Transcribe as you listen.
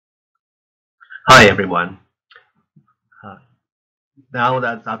Hi everyone. Uh, Now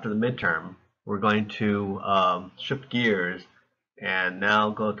that's after the midterm, we're going to shift gears and now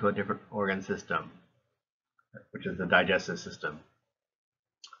go to a different organ system, which is the digestive system.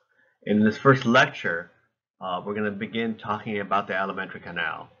 In this first lecture, we're going to begin talking about the alimentary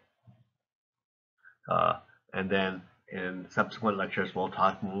canal. And then in subsequent lectures, we'll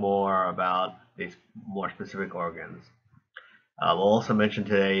talk more about these more specific organs. We'll also mention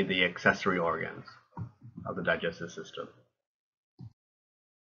today the accessory organs of the digestive system.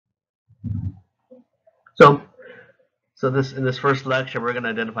 So in this first lecture, we're going to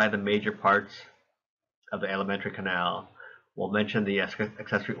identify the major parts of the alimentary canal. We'll mention the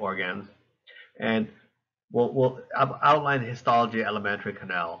accessory organs, and we'll outline the histology of the alimentary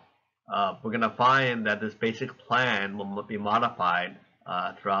canal. We're going to find that this basic plan will be modified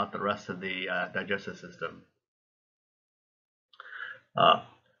throughout the rest of the digestive system.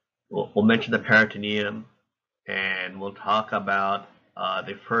 We'll mention the peritoneum, and we'll talk about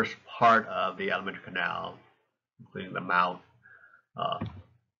the first part of the alimentary canal, including the mouth,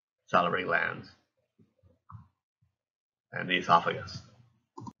 salivary glands, and the esophagus.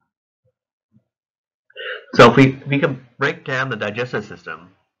 So if we can break down the digestive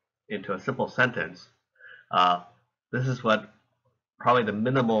system into a simple sentence, this is what probably the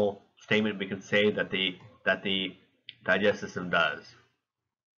minimal statement we can say that the digestive system does.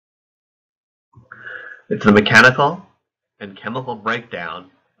 It's the mechanical and chemical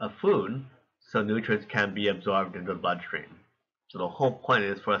breakdown of food so nutrients can be absorbed into the bloodstream. So the whole point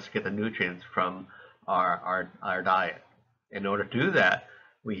is for us to get the nutrients from our diet. In order to do that,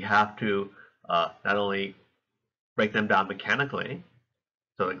 we have to not only break them down mechanically,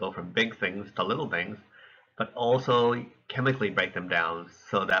 so they go from big things to little things, but also chemically break them down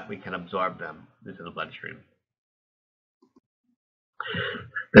so that we can absorb them into the bloodstream.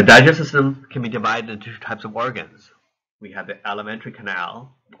 The digestive system can be divided into two types of organs. We have the alimentary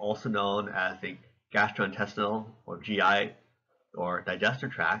canal, also known as the gastrointestinal or GI or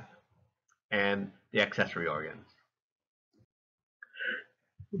digestive tract, and the accessory organs.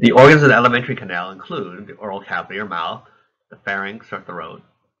 The organs of the alimentary canal include the oral cavity or mouth, the pharynx or throat,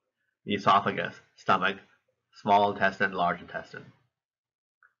 the esophagus, stomach, small intestine, large intestine.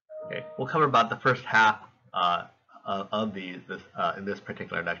 Okay, we'll cover about the first half of these in this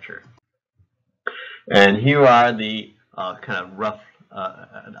particular lecture. And here are the kind of rough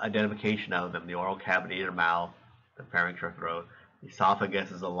identification of them: the oral cavity or mouth, the pharynx or throat, the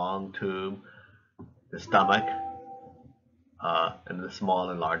esophagus is a long tube, the stomach, and the small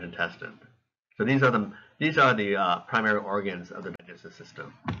and large intestine. So these are the primary organs of the digestive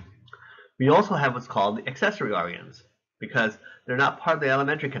system. We also have what's called the accessory organs, because they're not part of the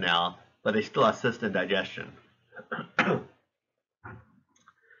alimentary canal, but they still assist in digestion.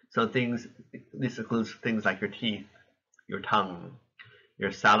 So this includes things like your teeth, your tongue,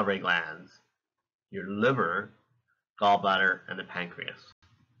 your salivary glands, your liver, gallbladder, and the pancreas.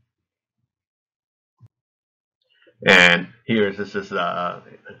 And here this is a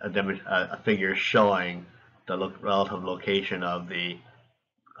figure showing the relative location of these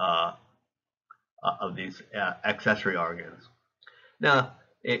accessory organs. Now,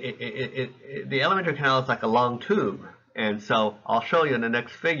 the alimentary canal is like a long tube, and so I'll show you in the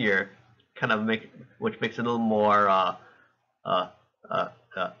next figure, which makes it a little more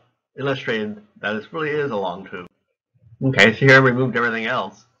illustrating that this really is a long tube. Okay, so here I removed everything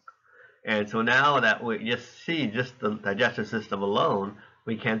else. And so now that we just see just the digestive system alone,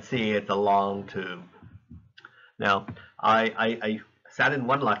 we can see it's a long tube. Now, I sat in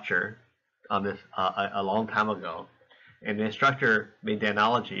one lecture on this a long time ago, and the instructor made the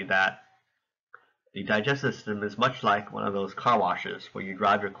analogy that the digestive system is much like one of those car washes where you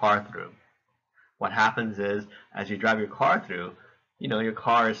drive your car through. What happens is, as you drive your car through, your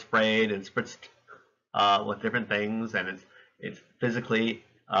car is sprayed and spritzed with different things, and it's physically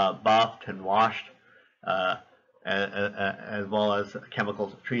buffed and washed, as well as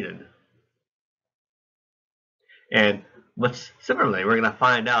chemicals treated. And similarly, we're going to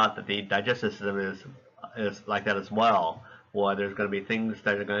find out that the digestive system is like that as well, where there's going to be things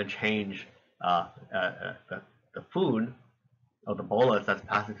that are going to change the food or the bolus that's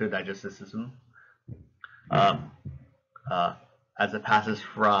passing through the digestive system as it passes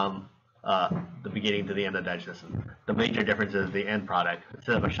from the beginning to the end of the digestive system. The major difference is the end product.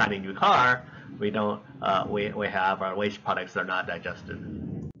 Instead of a shiny new car, we have our waste products that are not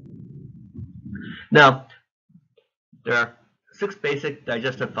digested. Now, there are 6 basic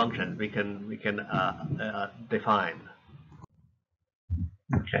digestive functions we can define.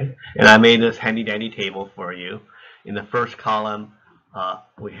 Okay, and I made this handy dandy table for you. In the first column,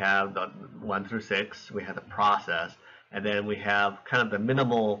 we have the 1 through 6, we have the process, and then we have kind of the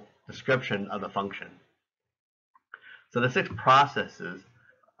minimal description of the function. So the 6 processes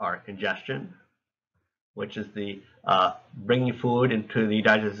are ingestion, which is the bringing food into the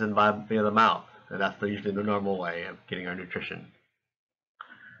digestive system via the mouth, and that's usually the normal way of getting our nutrition.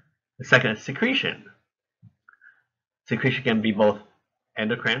 The second is secretion. Secretion can be both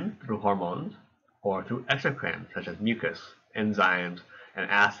endocrine through hormones or through exocrine, such as mucus, enzymes, and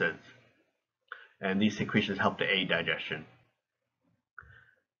acids. And these secretions help to aid digestion.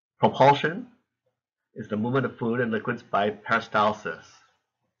 Propulsion is the movement of food and liquids by peristalsis.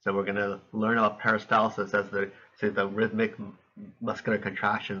 So we're going to learn about peristalsis as the rhythmic muscular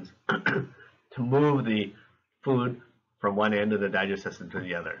contractions to move the food from one end of the digestive system to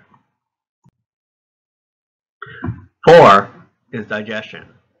the other. 4 is digestion.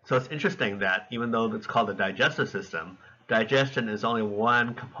 So it's interesting that even though it's called the digestive system, digestion is only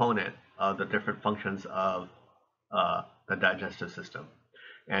one component of the different functions of the digestive system.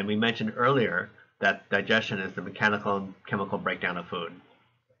 And we mentioned earlier that digestion is the mechanical and chemical breakdown of food.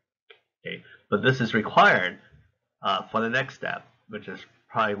 Okay, but this is required for the next step, which is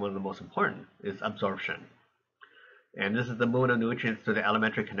probably one of the most important, is absorption. And this is the movement of nutrients through the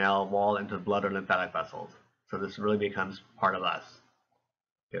alimentary canal wall into the blood or lymphatic vessels. So this really becomes part of us.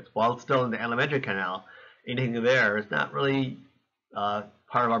 Yes, while it's still in the alimentary canal, anything there is not really part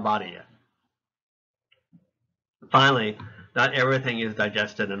of our body yet. Finally, not everything is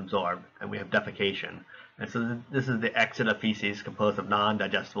digested and absorbed, and we have defecation. And so this is the exit of feces composed of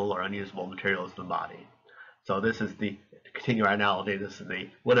non-digestible or unusable materials in the body. So this is to continue our analogy, this is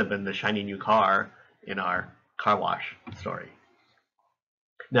would have been the shiny new car in our car wash story.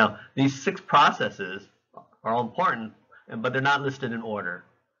 Now, these 6 processes are all important, but they're not listed in order.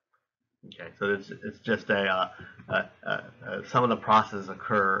 Okay, so it's just some of the processes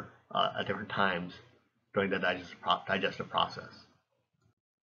occur at different times during the digestive process.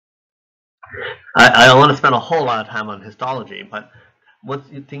 I don't want to spend a whole lot of time on histology, but what's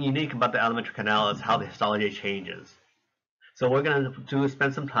unique about the alimentary canal is how the histology changes. So what we're going to do is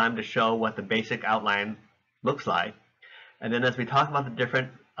spend some time to show what the basic outline looks like, and then as we talk about the different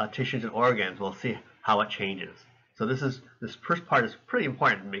tissues and organs, we'll see how it changes. So this first part is pretty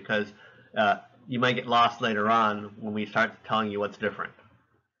important because you might get lost later on when we start telling you what's different.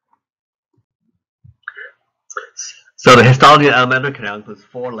 So the histology of the alimentary canal includes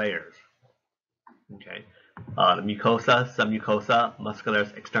 4 layers. Okay, the mucosa, submucosa,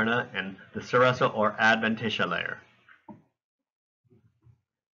 muscularis externa, and the serosa or adventitia layer.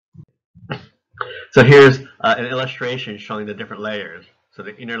 So here's an illustration showing the different layers. So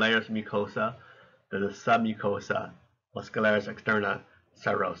the inner layer is mucosa, then the submucosa, muscularis externa,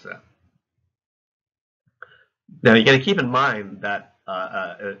 serosa. Now you got to keep in mind that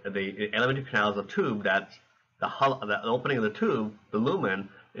the alimentary canal is a tube that's the opening of the tube, the lumen,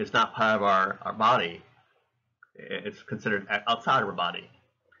 is not part of our body. It's considered outside of our body.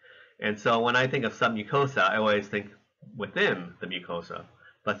 And so when I think of submucosa, I always think within the mucosa.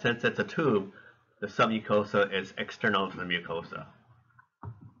 But since it's a tube, the submucosa is external to the mucosa.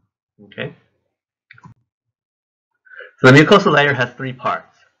 Okay? So the mucosal layer has 3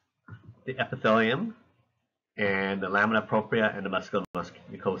 parts: the epithelium, and the lamina propria, and the muscular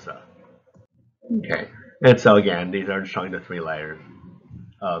mucosa. Okay, and so again, these are showing the 3 layers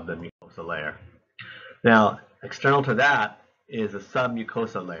of the mucosal layer. Now, external to that is the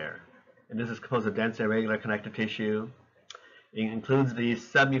submucosal layer, and this is composed of dense irregular connective tissue. It includes the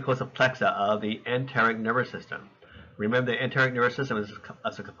submucosal plexa of the enteric nervous system. Remember, the enteric nervous system is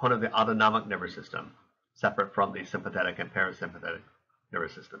a component of the autonomic nervous system, separate from the sympathetic and parasympathetic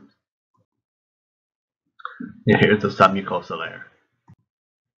nervous systems. And here's the submucosal layer.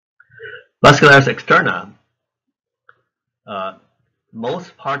 Muscularis externa.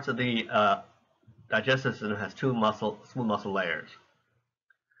 Most parts of the digestive system has 2 smooth muscle layers,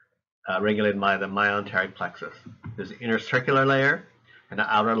 regulated by the myenteric plexus. There's the inner circular layer and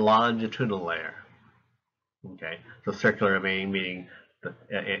the outer longitudinal layer. Okay, so circular meaning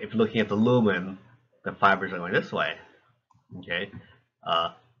if you're looking at the lumen, the fibers are going this way. Okay,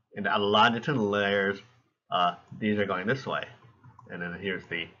 and the outer longitudinal layers, these are going this way, and then here's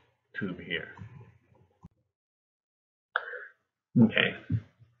the tube here. Okay,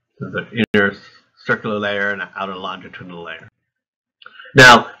 so the inner circular layer and the outer longitudinal layer.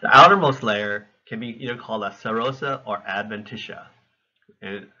 Now, the outermost layer can be either called a serosa or adventitia,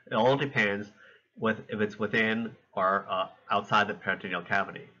 and it all depends if it's within or outside the peritoneal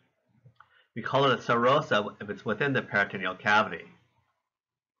cavity. We call it a serosa if it's within the peritoneal cavity.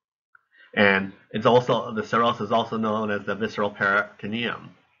 And it's also, the serosa is also known as the visceral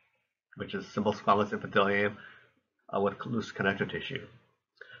peritoneum, which is simple squamous epithelium with loose connective tissue.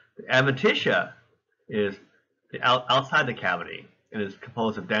 The adventitia is outside the cavity and is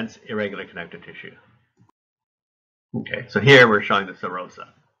composed of dense, irregular connective tissue. Okay, so here we're showing the serosa.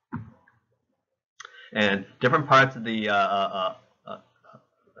 And different parts of the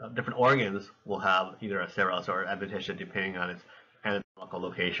different organs will have either a serosa or adventitia depending on its anatomical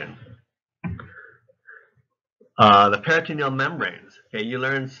location. The peritoneal membranes. Okay, you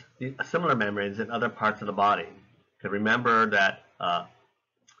learn similar membranes in other parts of the body. Okay, remember that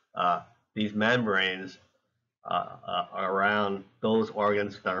these membranes are around those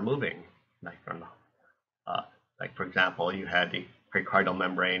organs that are moving. Like for example, you had the pericardial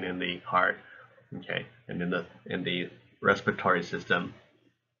membrane in the heart. Okay, and in the respiratory system,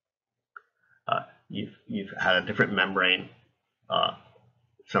 you've had a different membrane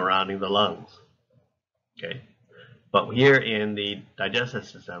surrounding the lungs. Okay, but here in the digestive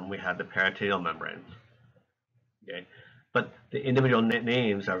system, we have the peritoneal membranes. Okay, but the individual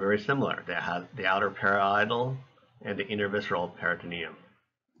names are very similar. They have the outer parietal and the inner visceral peritoneum.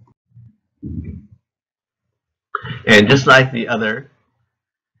 And just like the other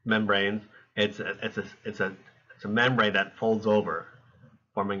membranes, it's a membrane that folds over,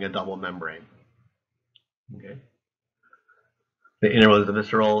 forming a double membrane. Okay. The inner one is the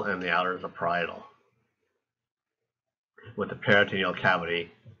visceral, and the outer is the parietal, with the peritoneal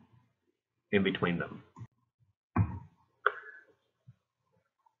cavity in between them.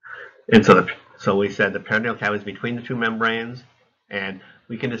 And so we said the peritoneal cavity is between the two membranes, and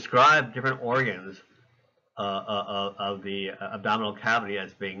we can describe different organs of the abdominal cavity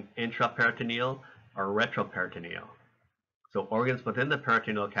as being intraperitoneal or retroperitoneal. So organs within the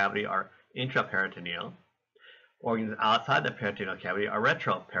peritoneal cavity are intraperitoneal. Organs outside the peritoneal cavity are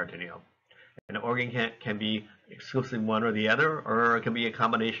retroperitoneal. An organ can be exclusively one or the other, or it can be a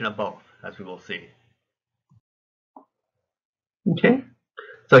combination of both, as we will see. Okay.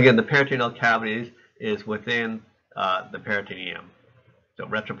 So again, the peritoneal cavity is within the peritoneum. So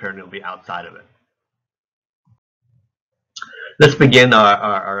retroperitoneal will be outside of it. Let's begin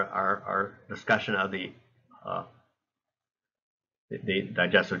our discussion of the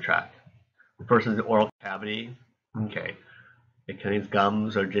digestive tract. First is the oral cavity. Okay, it contains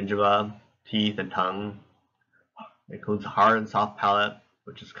gums or gingiva, teeth, and tongue. It includes hard and soft palate,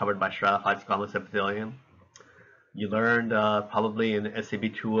 which is covered by stratified squamous epithelium. You learned probably in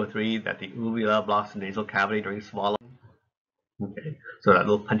SCB 203 that the uvula blocks the nasal cavity during swallowing. Okay, so that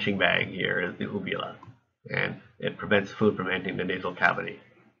little punching bag here is the uvula, and it prevents food from entering the nasal cavity.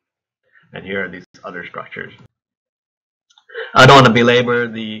 And here are these other structures. I don't want to belabor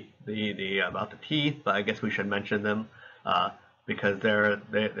about the teeth, but I guess we should mention them because their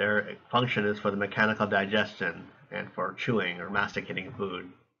function is for the mechanical digestion and for chewing or masticating food.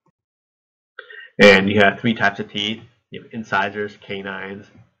 And you have three types of teeth. You have incisors, canines,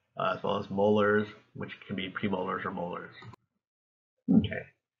 as well as molars, which can be premolars or molars. Okay.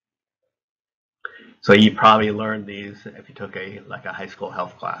 So you probably learned these if you took a high school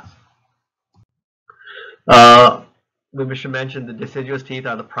health class. We should mention the deciduous teeth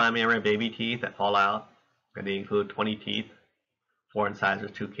are the primary baby teeth that fall out, and they include 20 teeth, 4 incisors,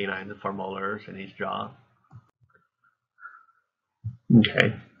 2 canines, and 4 molars in each jaw.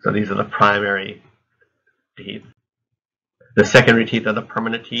 Okay, so these are the primary teeth. The secondary teeth are the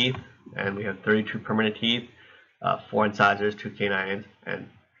permanent teeth, and we have 32 permanent teeth, 4 incisors, 2 canines, and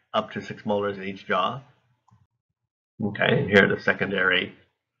up to 6 molars in each jaw. Okay, and here are the secondary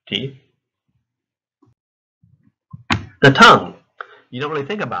teeth. The tongue. You don't really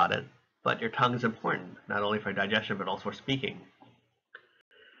think about it, but your tongue is important, not only for digestion, but also for speaking.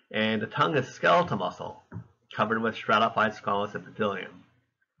 And the tongue is skeletal muscle, covered with stratified squamous epithelium,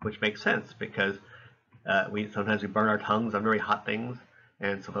 which makes sense because sometimes we burn our tongues on very hot things,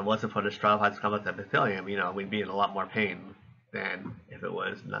 and so if it wasn't for the stratified squamous epithelium, we'd be in a lot more pain than if it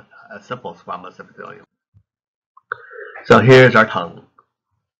was not a simple squamous epithelium. So here's our tongue.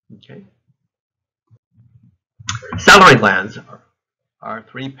 Okay. Salivary glands are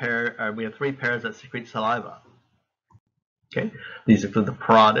we have 3 pairs that secrete saliva. Okay, these include the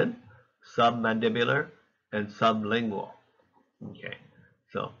parotid, submandibular, and sublingual. Okay,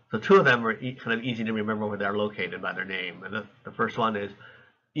 so 2 of them are kind of easy to remember where they're located by their name, and the first one is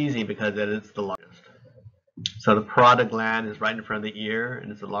easy because it is the largest. So the parotid gland is right in front of the ear,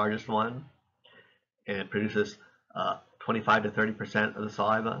 and it's the largest one, and it produces 25 to 30% of the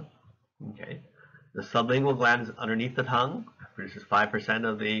saliva. Okay. The sublingual gland is underneath the tongue, produces 5%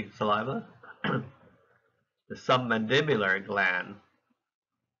 of the saliva. The submandibular gland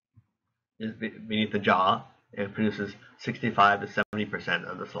is beneath the jaw and produces 65 to 70%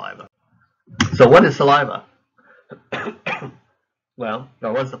 of the saliva. So what is saliva? Well,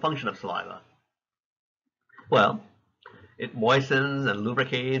 or what's the function of saliva? Well, it moistens and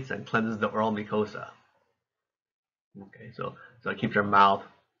lubricates and cleanses the oral mucosa. Okay, so it keeps your mouth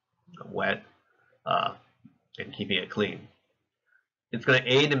wet and keeping it clean. It's going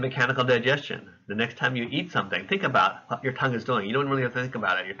to aid in mechanical digestion. The next time you eat something, think about what your tongue is doing. You don't really have to think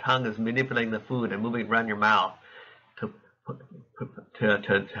about it. Your tongue is manipulating the food and moving around your mouth to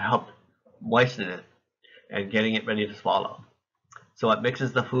help moisten it and getting it ready to swallow. So it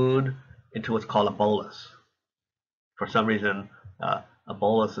mixes the food into what's called a bolus. For some reason, a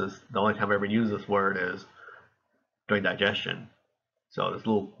bolus is the only time I ever use this word is during digestion. So this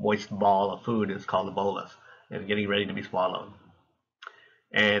little moist ball of food is called a bolus and getting ready to be swallowed.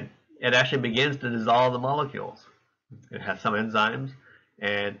 And it actually begins to dissolve the molecules. It has some enzymes,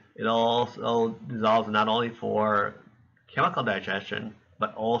 and it also dissolves not only for chemical digestion,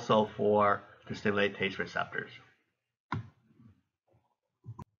 but also to stimulate taste receptors.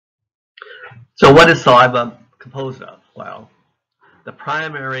 So what is saliva composed of? Well, the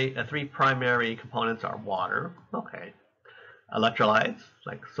three primary components are water, okay, electrolytes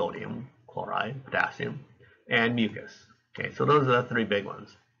like sodium, chloride, potassium, and mucus. Okay, so those are the three big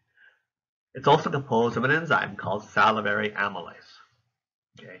ones. It's also composed of an enzyme called salivary amylase.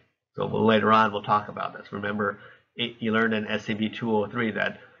 Okay, so later on we'll talk about this. Remember, you learned in SCB 203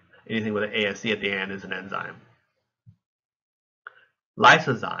 that anything with an ASC at the end is an enzyme.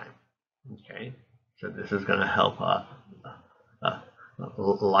 Lysozyme. Okay, so this is going to help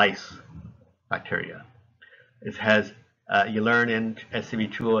lyse bacteria. It has you learn in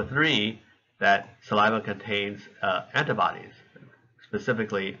SCB 203 that saliva contains antibodies,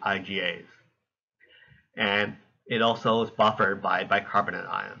 specifically IgAs, and it also is buffered by bicarbonate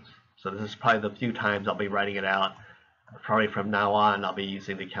ions. So this is probably the few times I'll be writing it out. Probably from now on, I'll be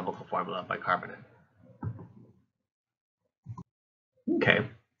using the chemical formula of bicarbonate. Okay.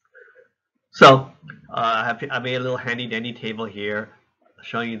 So I made a little handy-dandy table here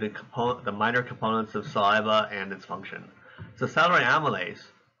showing you the minor components of saliva and its function. So salivary amylase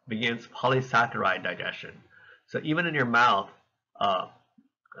begins polysaccharide digestion. So even in your mouth,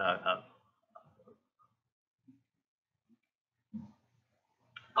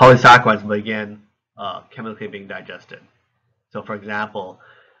 polysaccharides begin chemically being digested. So for example,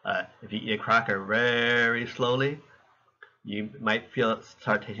 if you eat a cracker very slowly, you might feel it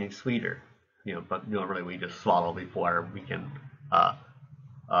start tasting sweeter. But normally we just swallow before we can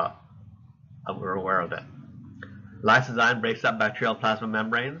we're aware of it. Lysozyme breaks up bacterial plasma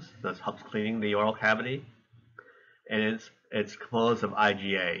membranes. This helps cleaning the oral cavity, and it's composed of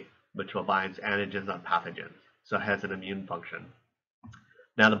IgA, which binds antigens on pathogens. So it has an immune function.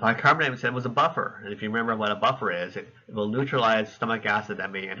 Now the bicarbonate we said was a buffer, and if you remember what a buffer is, it will neutralize stomach acid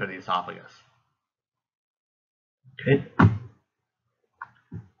that may enter the esophagus. Okay.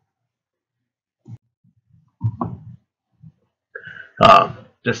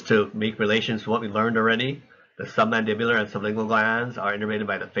 Just to make relations to what we learned already, the submandibular and sublingual glands are innervated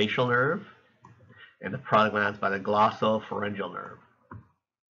by the facial nerve, and the parotid glands by the glossopharyngeal nerve.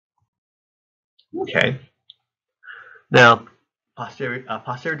 Okay. Now, posterior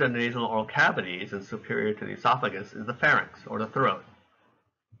to the nasal oral cavities and superior to the esophagus is the pharynx, or the throat.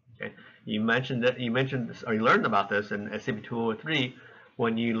 Okay. You learned about this in SCB 203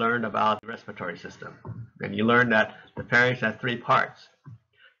 when you learned about the respiratory system, and you learned that the pharynx has three parts: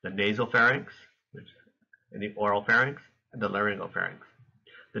 the nasal pharynx, and the oral pharynx, and the laryngeal pharynx.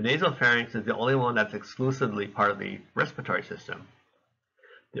 The nasal pharynx is the only one that's exclusively part of the respiratory system.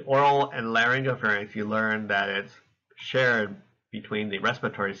 The oral and laryngeal pharynx, you learn that it's shared between the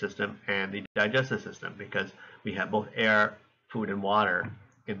respiratory system and the digestive system because we have both air, food, and water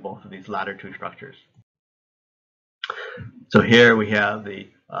in both of these latter two structures. So here we have the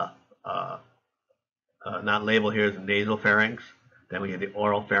not labeled here is the nasal pharynx, then we have the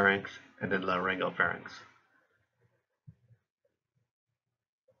oral pharynx, and then the laryngeal pharynx.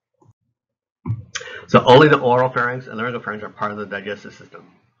 So only the oral pharynx and laryngeal pharynx are part of the digestive system,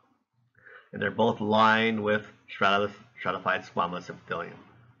 and they're both lined with stratified squamous epithelium.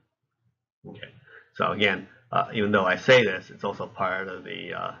 Okay, so again, even though I say this, it's also part of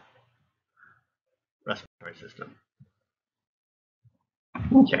the respiratory system.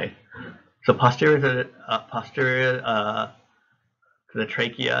 Okay, so posterior to the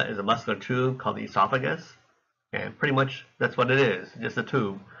trachea is a muscular tube called the esophagus, and pretty much that's what it is, just a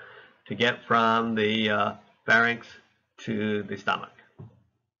tube to get from the pharynx to the stomach.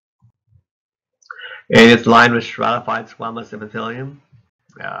 And it's lined with stratified squamous epithelium.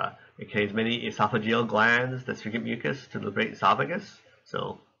 It contains many esophageal glands that secrete mucus to lubricate esophagus,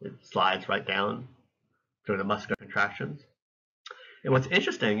 so it slides right down through the muscular contractions. And what's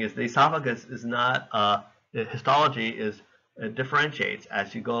interesting is the esophagus is not, the histology is it differentiates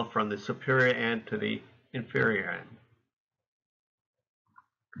as you go from the superior end to the inferior end.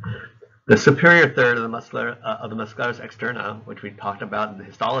 The superior third of the muscularis externa, which we talked about in the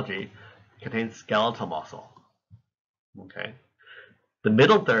histology, contains skeletal muscle. Okay. The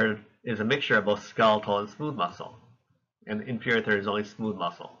middle third is a mixture of both skeletal and smooth muscle, and the inferior third is only smooth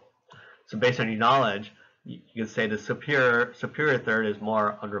muscle. So based on your knowledge, you can say the superior third is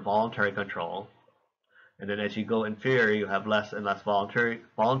more under voluntary control, and then as you go inferior, you have less and less voluntary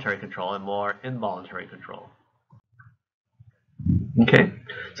control and more involuntary control. Okay,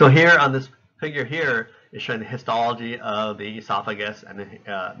 so here on this figure here is showing the histology of the esophagus, and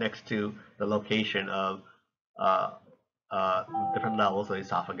next to the location of different levels of the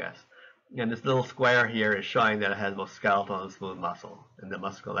esophagus. And this little square here is showing that it has both skeletal and smooth muscle in the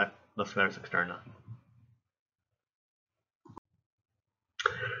muscularis externa.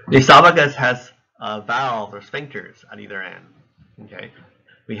 The esophagus has valves or sphincters at either end. Okay,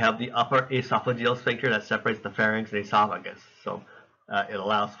 we have the upper esophageal sphincter that separates the pharynx and esophagus, so it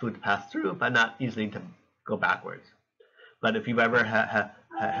allows food to pass through, but not easily to go backwards. But if you've ever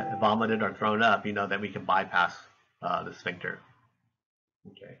vomited or thrown up, you know that we can bypass the sphincter.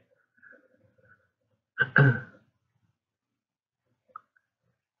 Okay.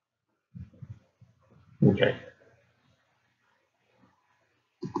 Okay.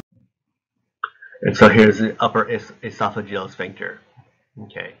 And so here's the upper esophageal sphincter.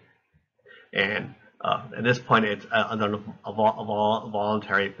 Okay. And at this point, it's under a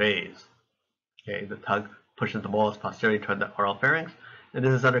voluntary phase. Okay. The tug pushes the bolus posteriorly toward the oral pharynx, and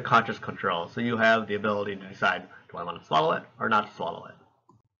this is under conscious control. So you have the ability to decide, do I want to swallow it or not to swallow it?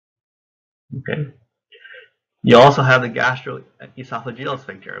 Okay. You also have the gastroesophageal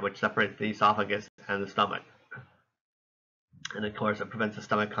sphincter, which separates the esophagus and the stomach. And of course, it prevents the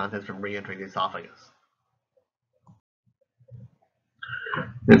stomach contents from re-entering the esophagus.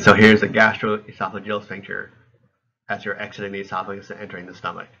 And so here's the gastroesophageal sphincter as you're exiting the esophagus and entering the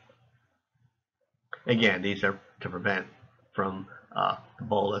stomach. Again, these are to prevent from the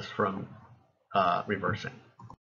bolus from reversing.